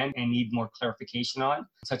understand and need more clarification on,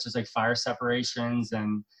 such as fire separations.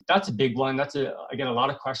 And that's a big one. I get a lot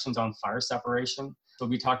of questions on fire separation. So we'll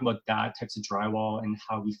be talking about that, types of drywall and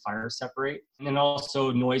how we fire separate. And then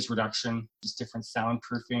also noise reduction, just different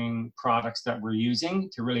soundproofing products that we're using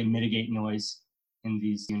to really mitigate noise in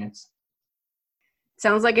these units.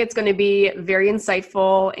 Sounds like it's going to be very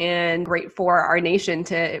insightful and great for our nation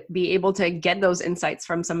to be able to get those insights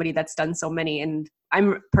from somebody that's done so many. And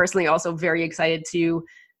I'm personally also very excited to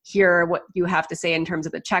hear what you have to say in terms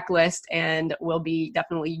of the checklist, and we'll be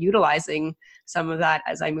definitely utilizing some of that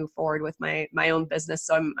as I move forward with my own business.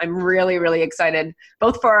 So I'm really, really excited,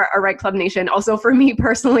 both for our Right Club Nation, also for me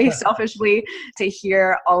personally, selfishly, to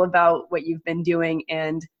hear all about what you've been doing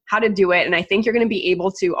and how to do it. And I think you're going to be able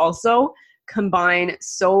to also combine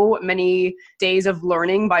so many days of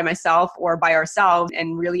learning by myself or by ourselves,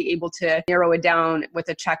 and really able to narrow it down with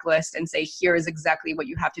a checklist and say, here is exactly what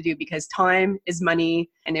you have to do, because time is money.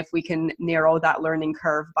 And if we can narrow that learning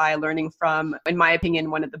curve by learning from, in my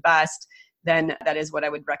opinion, one of the best, then that is what I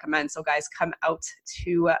would recommend. So guys, come out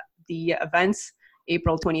to the events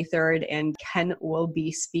April 23rd, and Ken will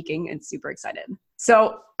be speaking, and super excited.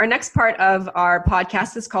 So our next part of our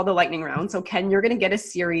podcast is called the lightning round. So Ken, you're going to get a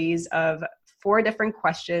series of 4 different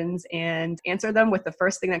questions and answer them with the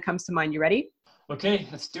first thing that comes to mind. You ready? Okay,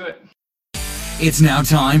 let's do it. It's now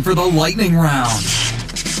time for the lightning round.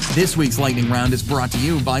 This week's Lightning Round is brought to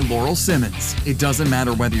you by Laurel Simmons. It doesn't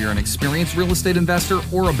matter whether you're an experienced real estate investor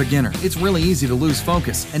or a beginner. It's really easy to lose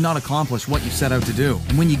focus and not accomplish what you set out to do.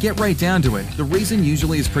 And when you get right down to it, the reason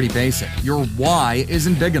usually is pretty basic. Your why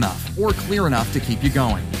isn't big enough or clear enough to keep you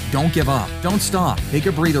going. Don't give up. Don't stop. Take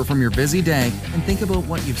a breather from your busy day and think about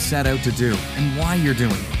what you've set out to do and why you're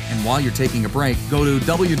doing it. And while you're taking a break, go to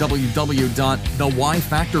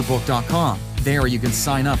www.thewhyfactorbook.com. There you can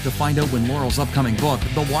sign up to find out when Laurel's upcoming book,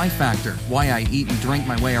 The Why Factor, Why I Eat and Drink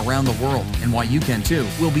My Way Around the World, and Why You Can Too,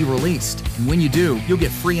 will be released. And when you do, you'll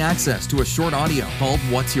get free access to a short audio called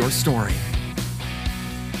What's Your Story?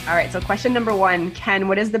 All right, so question number 1, Ken,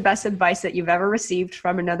 what is the best advice that you've ever received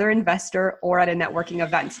from another investor or at a networking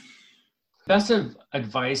event? Best of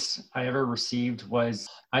advice I ever received was,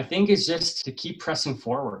 I think, is just to keep pressing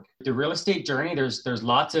forward. The real estate journey, there's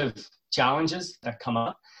lots of challenges that come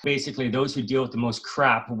up. Basically, those who deal with the most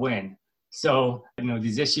crap win. So,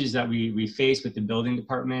 these issues that we face with the building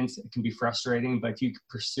departments, it can be frustrating, but if you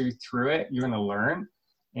pursue through it, you're going to learn.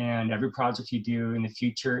 And every project you do in the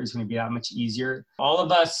future is going to be that much easier. All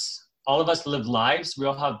of us live lives. We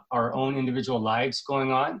all have our own individual lives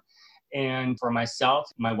going on. And for myself,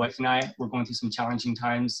 my wife and I, we're going through some challenging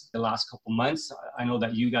times the last couple months. I know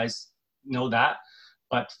that you guys know that,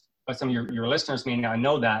 but some of your listeners may not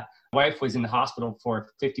know that. My wife was in the hospital for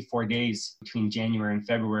 54 days between January and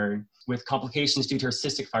February with complications due to her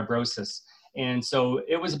cystic fibrosis. And so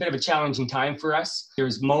it was a bit of a challenging time for us. There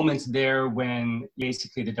was moments there when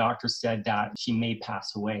basically the doctor said that she may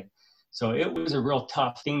pass away. So it was a real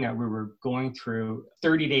tough thing that we were going through.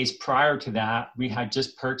 30 days prior to that, we had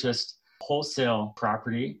just purchased wholesale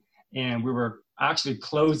property, and we were actually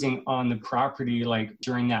closing on the property like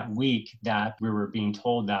during that week that we were being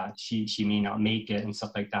told that she may not make it and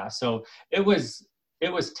stuff like that. So it was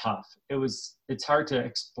tough. It's hard to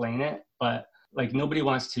explain it, but like nobody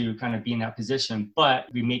wants to kind of be in that position. But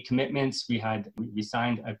we made commitments. We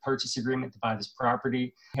signed a purchase agreement to buy this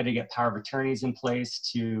property. We had to get power of attorneys in place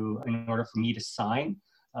in order for me to sign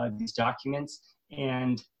these documents.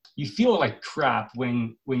 And you feel like crap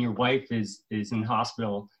when your wife is in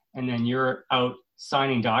hospital and then you're out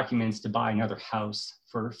signing documents to buy another house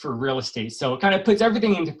for real estate. So it kind of puts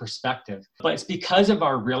everything into perspective. But it's because of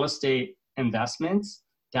our real estate investments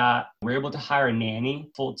that we're able to hire a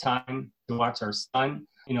nanny full-time to watch our son,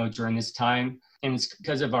 during this time. And it's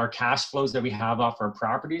because of our cash flows that we have off our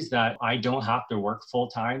properties that I don't have to work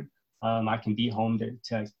full-time. I can be home to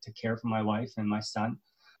care for my wife and my son.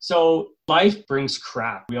 So life brings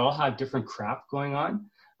crap. We all have different crap going on.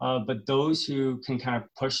 But those who can kind of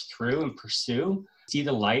push through and pursue, see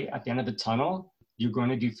the light at the end of the tunnel, you're going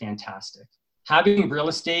to do fantastic. Having real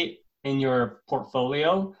estate in your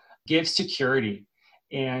portfolio gives security.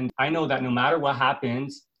 And I know that no matter what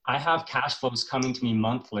happens, I have cash flows coming to me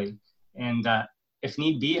monthly. And that if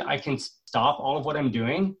need be, I can stop all of what I'm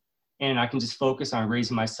doing and I can just focus on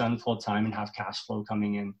raising my son full time and have cash flow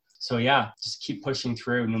coming in. So yeah, just keep pushing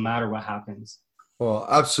through no matter what happens. Well,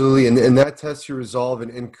 absolutely. And that tests your resolve.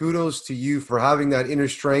 And kudos to you for having that inner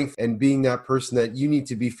strength and being that person that you need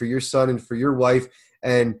to be for your son and for your wife.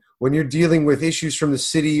 And when you're dealing with issues from the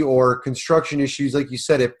city or construction issues, like you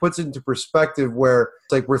said, it puts it into perspective where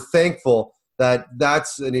it's like we're thankful that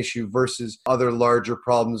that's an issue versus other larger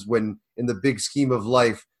problems when in the big scheme of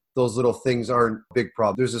life, those little things aren't a big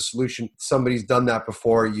problem. There's a solution. Somebody's done that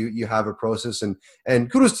before. You have a process. And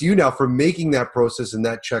kudos to you now for making that process and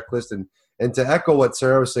that checklist. And to echo what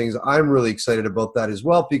Sarah was saying, is I'm really excited about that as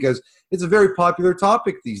well because it's a very popular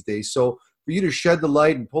topic these days. So for you to shed the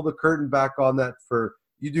light and pull the curtain back on that, for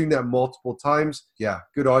you doing that multiple times, yeah,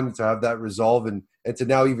 good on you to have that resolve and to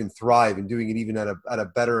now even thrive and doing it even at a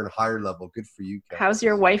better and higher level. Good for you, Ken. How's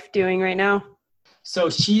your wife doing right now?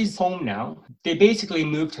 So she's home now. They basically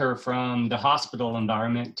moved her from the hospital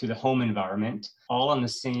environment to the home environment, all on the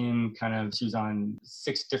same kind of, she was on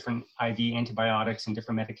 6 different IV antibiotics and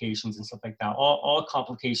different medications and stuff like that, all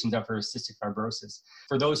complications of her cystic fibrosis.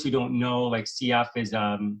 For those who don't know, like CF is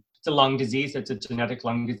it's a lung disease. It's a genetic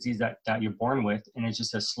lung disease that you're born with, and it's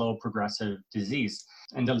just a slow progressive disease.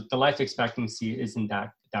 And the life expectancy isn't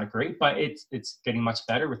that great, but it's getting much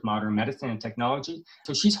better with modern medicine and technology.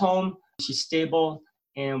 So she's home, she's stable,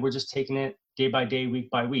 and we're just taking it day by day,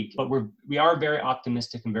 week by week. But we are very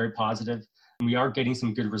optimistic and very positive, and we are getting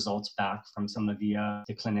some good results back from some of the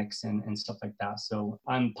clinics and stuff like that. So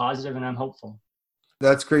I'm positive and I'm hopeful.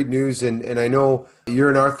 That's great news. And I know you're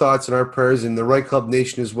in our thoughts and our prayers in the Right Club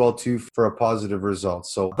Nation as well, too, for a positive result.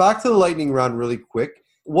 So back to the lightning round really quick.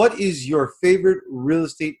 What is your favorite real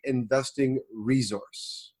estate investing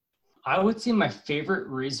resource? I would say my favorite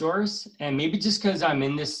resource, and maybe just because I'm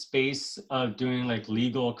in this space of doing like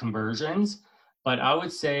legal conversions, but I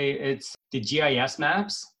would say it's the GIS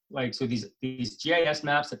maps. Like, so these GIS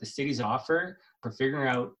maps that the cities offer for figuring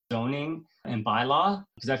out zoning and bylaw,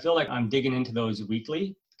 because I feel like I'm digging into those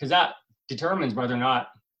weekly, because that determines whether or not,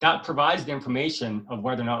 that provides the information of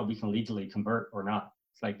whether or not we can legally convert or not.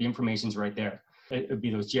 It's like the information's right there. It would be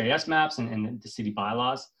those GIS maps and the city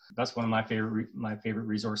bylaws. That's one of my favorite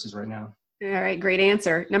resources right now. All right, great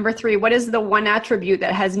answer. Number 3, what is the one attribute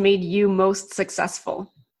that has made you most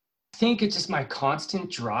successful? I think it's just my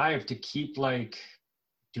constant drive to keep like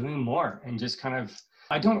doing more and just kind of,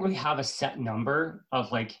 I don't really have a set number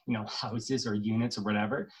of like, houses or units or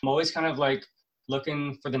whatever. I'm always kind of like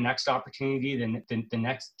looking for the next opportunity, the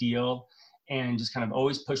next deal, and just kind of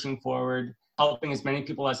always pushing forward, helping as many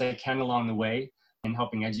people as I can along the way, and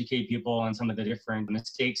helping educate people on some of the different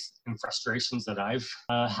mistakes and frustrations that I've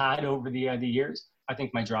had over the years. I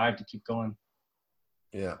think my drive to keep going.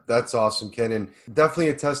 Yeah, that's awesome, Ken. And definitely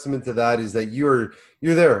a testament to that is that you're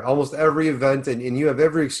there almost every event, and you have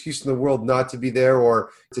every excuse in the world not to be there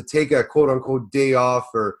or to take a quote unquote day off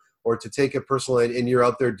or to take it personal, and you're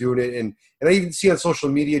out there doing it. And I even see on social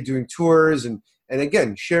media doing tours and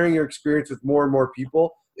again, sharing your experience with more and more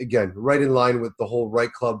people. Again, right in line with the whole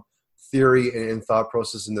Right Club theory and thought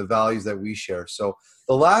process and the values that we share. So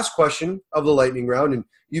the last question of the lightning round, and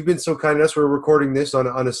you've been so kind to us, we're recording this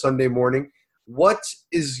on a Sunday morning. What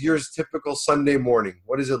is your typical Sunday morning?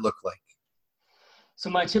 What does it look like? So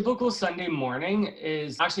my typical Sunday morning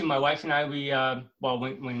is actually my wife and I,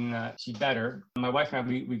 when she's better, my wife and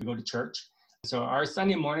I, we go to church. So our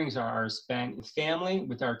Sunday mornings are spent with family,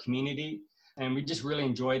 with our community, and we just really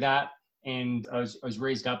enjoy that. And I was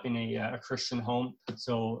raised up in a Christian home.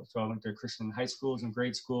 So I went to Christian high schools and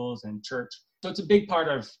grade schools and church. So it's a big part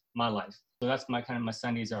of my life. So that's my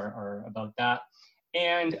Sundays are about that.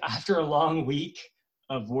 And after a long week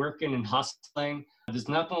of working and hustling, there's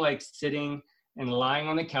nothing like sitting and lying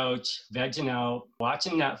on the couch, vegging out,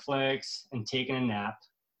 watching Netflix and taking a nap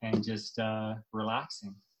and just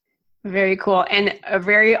relaxing. Very cool. And a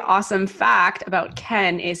very awesome fact about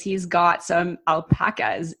Ken is he's got some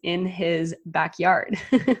alpacas in his backyard.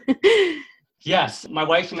 Yes. My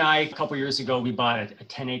wife and I, a couple of years ago, we bought a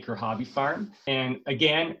 10-acre hobby farm. And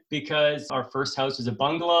again, because our first house was a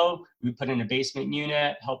bungalow, we put in a basement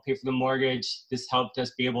unit, helped pay for the mortgage. This helped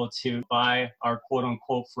us be able to buy our quote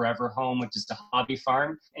unquote forever home, which is the hobby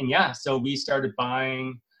farm. And yeah, so we started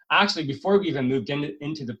buying, actually before we even moved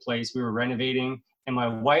into the place, we were renovating. And my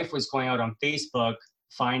wife was going out on Facebook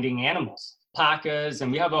finding animals, alpacas,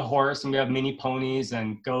 and we have a horse and we have mini ponies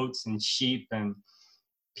and goats and sheep and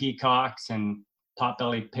peacocks and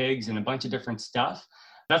potbelly pigs and a bunch of different stuff.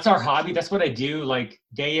 That's our hobby. That's what I do, like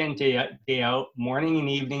day in, day out, morning and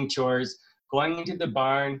evening chores, going into the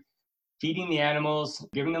barn, feeding the animals,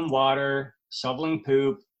 giving them water, shoveling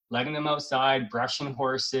poop, letting them outside, brushing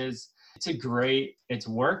horses. It's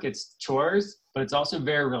work, it's chores, but it's also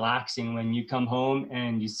very relaxing when you come home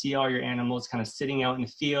and you see all your animals kind of sitting out in the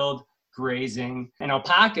field, grazing. And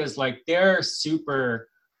alpacas, like they're super,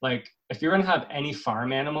 like if you're gonna have any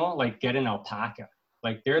farm animal, like get an alpaca.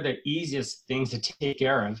 Like they're the easiest things to take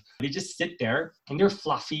care of. They just sit there and they're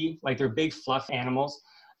fluffy, like they're big fluff animals.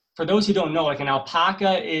 For those who don't know, like an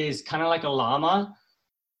alpaca is kind of like a llama.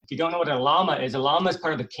 If you don't know what a llama is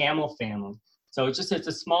part of the camel family. So it's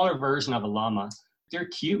a smaller version of a llama. They're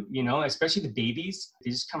cute, especially the babies. They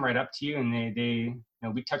just come right up to you and they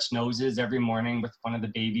we touch noses every morning with one of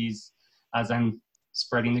the babies as I'm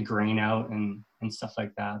spreading the grain out and stuff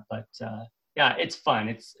like that. But yeah, it's fun.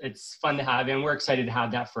 It's fun to have, and we're excited to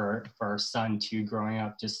have that for our son too, growing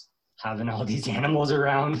up, just having all these animals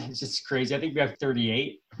around. It's just crazy. I think we have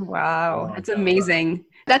 38. Wow, that's amazing.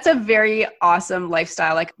 That's a very awesome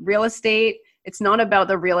lifestyle. Like real estate, it's not about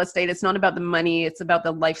the real estate. It's not about the money. It's about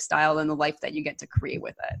the lifestyle and the life that you get to create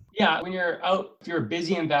with it. Yeah. When you're out, if you're a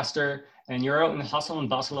busy investor and you're out in the hustle and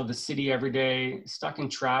bustle of the city every day, stuck in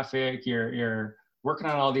traffic, you're working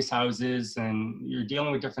on all these houses and you're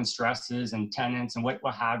dealing with different stresses and tenants and what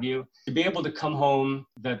have you, to be able to come home,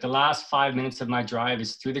 the last 5 minutes of my drive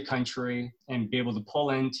is through the country and be able to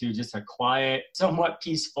pull into just a quiet, somewhat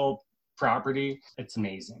peaceful property. It's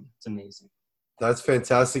amazing. It's amazing. That's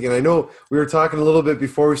fantastic. And I know we were talking a little bit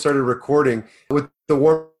before we started recording, with the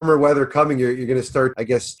warmer weather coming, you're going to start, I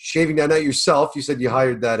guess, shaving that out yourself. You said you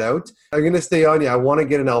hired that out. I'm going to stay on you. I want to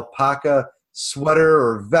get an alpaca sweater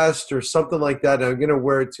or vest or something like that. And I'm going to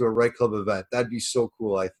wear it to a Right Club event. That'd be so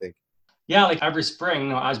cool, I think. Yeah, like every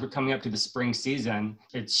spring, as we're coming up to the spring season,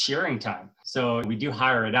 it's shearing time. So we do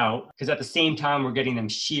hire it out because at the same time we're getting them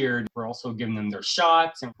sheared, we're also giving them their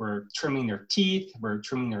shots and we're trimming their teeth, we're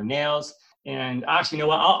trimming their nails. And actually, you know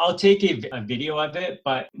what, I'll take a video of it,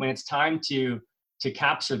 but when it's time to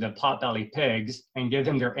capture the potbelly pigs and give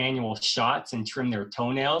them their annual shots and trim their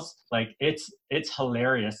toenails, like it's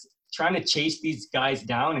hilarious. Trying to chase these guys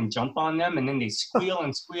down and jump on them, and then they squeal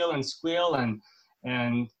and squeal and squeal,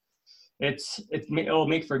 and it'll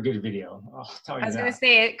make for a good video. I'll tell you that. I was going to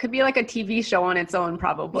say, it could be like a TV show on its own,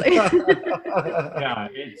 probably. Yeah,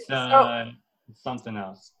 it's something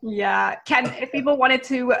else. Yeah. Ken, if people wanted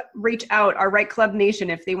to reach out, our Right Club Nation,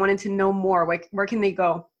 if they wanted to know more, where can they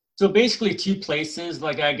go? So basically 2 places.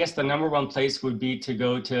 Like, I guess the number one place would be to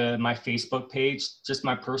go to my Facebook page, just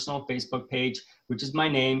my personal Facebook page, which is my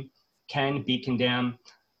name, Ken Bekendam.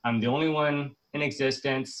 I'm the only one in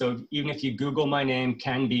existence. So even if you Google my name,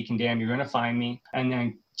 Ken Bekendam, you're going to find me. And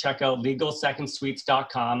then check out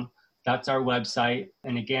legalsecondsuites.com. That's our website.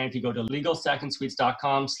 And again, if you go to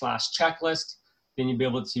legalsecondsuites.com/checklist, then you'll be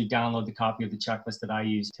able to download the copy of the checklist that I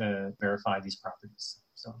use to verify these properties.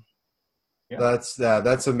 So yeah.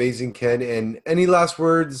 That's amazing, Ken. And any last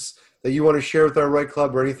words that you want to share with our Right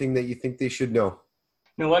Club, or anything that you think they should know?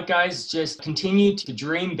 You know what, guys? Just continue to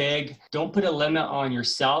dream big. Don't put a limit on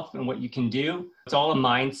yourself and what you can do. It's all a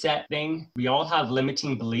mindset thing. We all have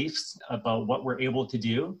limiting beliefs about what we're able to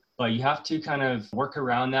do, but you have to kind of work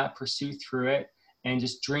around that, pursue through it, and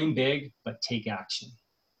just dream big, but take action.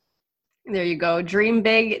 There you go. Dream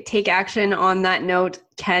big, take action. On that note,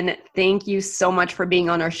 Ken, thank you so much for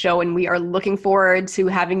being on our show. And we are looking forward to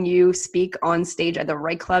having you speak on stage at the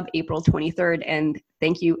Right Club, April 23rd. And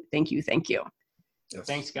thank you, thank you, thank you. Yes.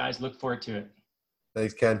 Thanks, guys. Look forward to it.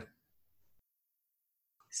 Thanks, Ken.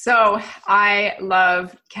 So I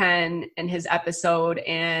love Ken and his episode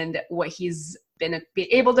and what he's been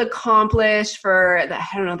able to accomplish for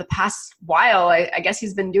the past while. I guess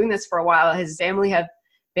he's been doing this for a while. His family have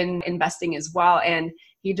been investing as well. And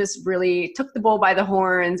he just really took the bull by the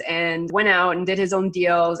horns and went out and did his own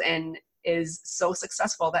deals and is so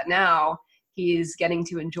successful that now he's getting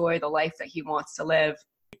to enjoy the life that he wants to live,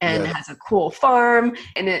 and has a cool farm,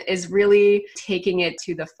 and it is really taking it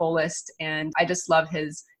to the fullest. And I just love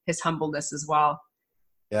his humbleness as well.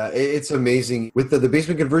 Yeah, it's amazing with the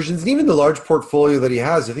basement conversions and even the large portfolio that he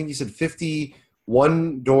has. I think he said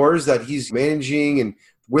 51 doors that he's managing and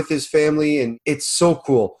with his family. And it's so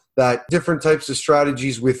cool that different types of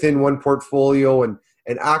strategies within one portfolio and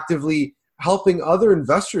actively helping other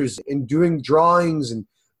investors in doing drawings and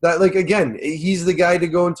that, like, again, he's the guy to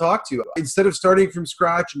go and talk to. Instead of starting from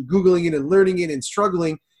scratch and Googling it and learning it and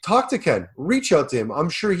struggling, talk to Ken, reach out to him. I'm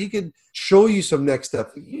sure he could show you some next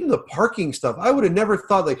steps. Even the parking stuff, I would have never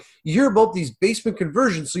thought, like, you hear about these basement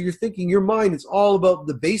conversions, so you're thinking your mind is all about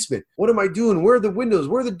the basement. What am I doing? Where are the windows?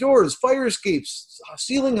 Where are the doors? Fire escapes,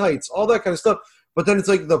 ceiling heights, all that kind of stuff. But then it's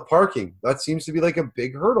like the parking. That seems to be like a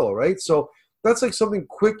big hurdle, right? So that's like something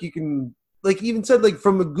quick you can, like even said, like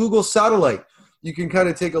from a Google satellite, you can kind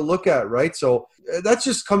of take a look at, right? So that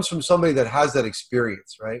just comes from somebody that has that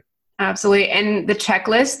experience, right? Absolutely. And the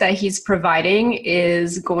checklist that he's providing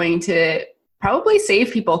is going to probably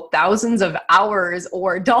save people thousands of hours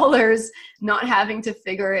or dollars not having to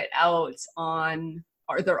figure it out on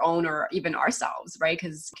their own or even ourselves, right?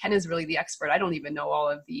 Because Ken is really the expert. I don't even know all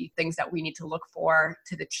of the things that we need to look for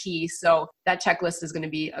to the T. So that checklist is going to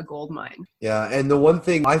be a gold mine. Yeah. And the one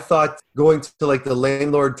thing I thought going to like the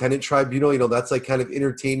landlord tenant tribunal, that's like kind of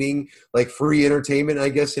entertaining, like free entertainment, I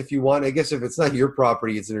guess, if you want. I guess if it's not your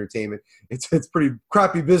property, it's entertainment. It's pretty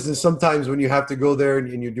crappy business sometimes when you have to go there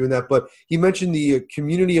and you're doing that. But he mentioned the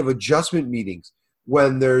community of adjustment meetings,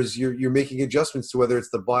 when there's you're making adjustments to whether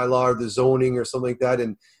it's the bylaw or the zoning or something like that.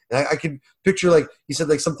 And I can picture, like he said,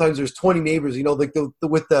 like sometimes there's 20 neighbors, like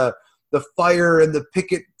with the fire and the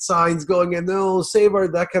picket signs going and they'll save our,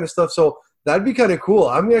 that kind of stuff. So that'd be kind of cool.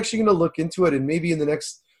 I'm actually going to look into it, and maybe in the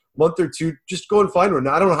next month or two, just go and find one.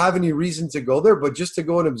 Now, I don't have any reason to go there, but just to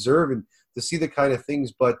go and observe and to see the kind of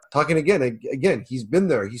things. But talking again, he's been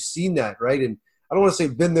there, he's seen that, right? And I don't want to say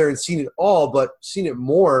been there and seen it all, but seen it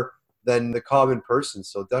more than the common person.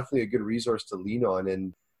 So definitely a good resource to lean on.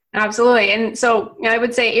 And absolutely. And so I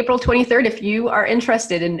would say April 23rd, if you are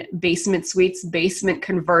interested in basement suites, basement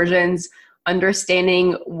conversions,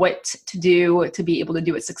 understanding what to do to be able to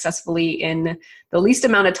do it successfully in the least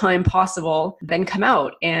amount of time possible, then come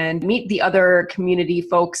out and meet the other community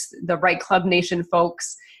folks, the Right Club Nation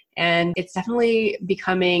folks, And it's definitely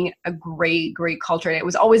becoming a great, great culture. And it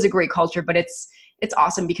was always a great culture, but it's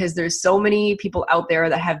awesome because there's so many people out there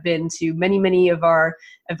that have been to many, many of our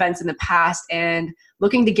events in the past and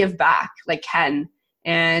looking to give back, like Ken.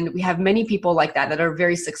 And we have many people like that are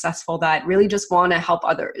very successful that really just want to help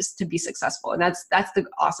others to be successful. And that's the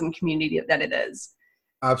awesome community that it is.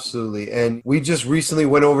 Absolutely. And we just recently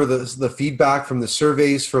went over the feedback from the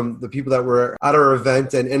surveys from the people that were at our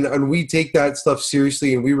event. And we take that stuff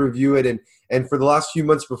seriously and we review it. And for the last few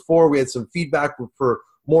months before, we had some feedback for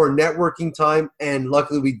more networking time. And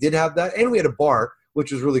luckily we did have that. And we had a bar,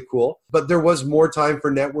 which was really cool. But there was more time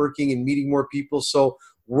for networking and meeting more people. So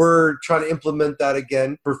we're trying to implement that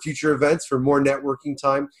again for future events, for more networking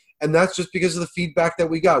time. And that's just because of the feedback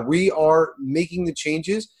that we got. We are making the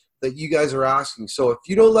changes that you guys are asking. So if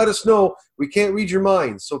you don't let us know, we can't read your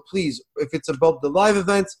minds. So please, if it's about the live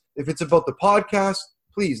events, if it's about the podcast,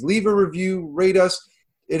 please leave a review, rate us.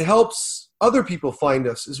 It helps other people find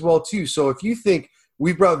us as well too. So if you think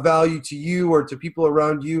we brought value to you or to people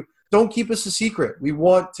around you, don't keep us a secret. We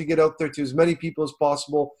want to get out there to as many people as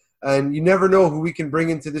possible. And you never know who we can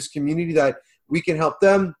bring into this community that we can help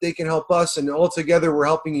them, they can help us, and all together we're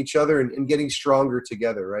helping each other and getting stronger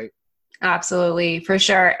together, right? Absolutely, for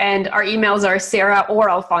sure. And our emails are Sarah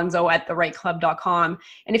or Alfonso at therightclub.com.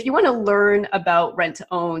 And if you want to learn about rent to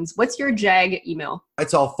owns, what's your JAG email?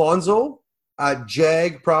 It's Alfonso at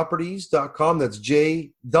jagproperties.com. That's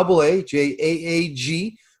JAAG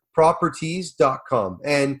properties.com.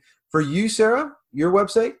 And for you, Sarah, your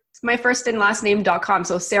website? My first and last name.com.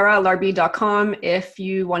 So sarahlarby.com. If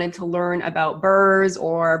you wanted to learn about BRRRRs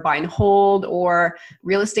or buy and hold or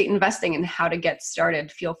real estate investing and how to get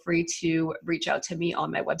started, feel free to reach out to me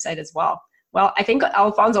on my website as well. Well, I think,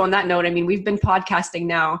 Alfonso, on that note, I mean, we've been podcasting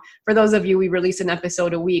now. For those of you, we release an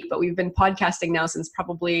episode a week, but we've been podcasting now since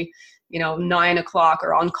probably 9 o'clock,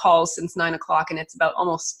 or on calls since 9 o'clock, and it's about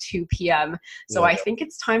almost 2 p.m. So I think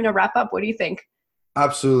it's time to wrap up. What do you think?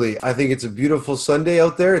 Absolutely. I think it's a beautiful Sunday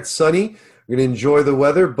out there. It's sunny. We're going to enjoy the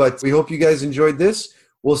weather, but we hope you guys enjoyed this.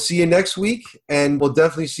 We'll see you next week, and we'll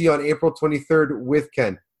definitely see you on April 23rd with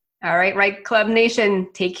Ken. All right, Right Club Nation,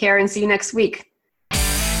 take care and see you next week.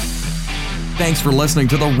 Thanks for listening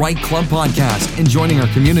to the Right Club podcast and joining our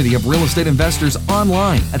community of real estate investors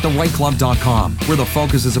online at therightclub.com, where the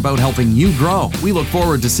focus is about helping you grow. We look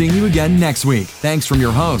forward to seeing you again next week. Thanks from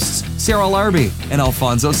your hosts, Sarah Larby and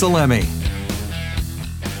Alfonso Salemi.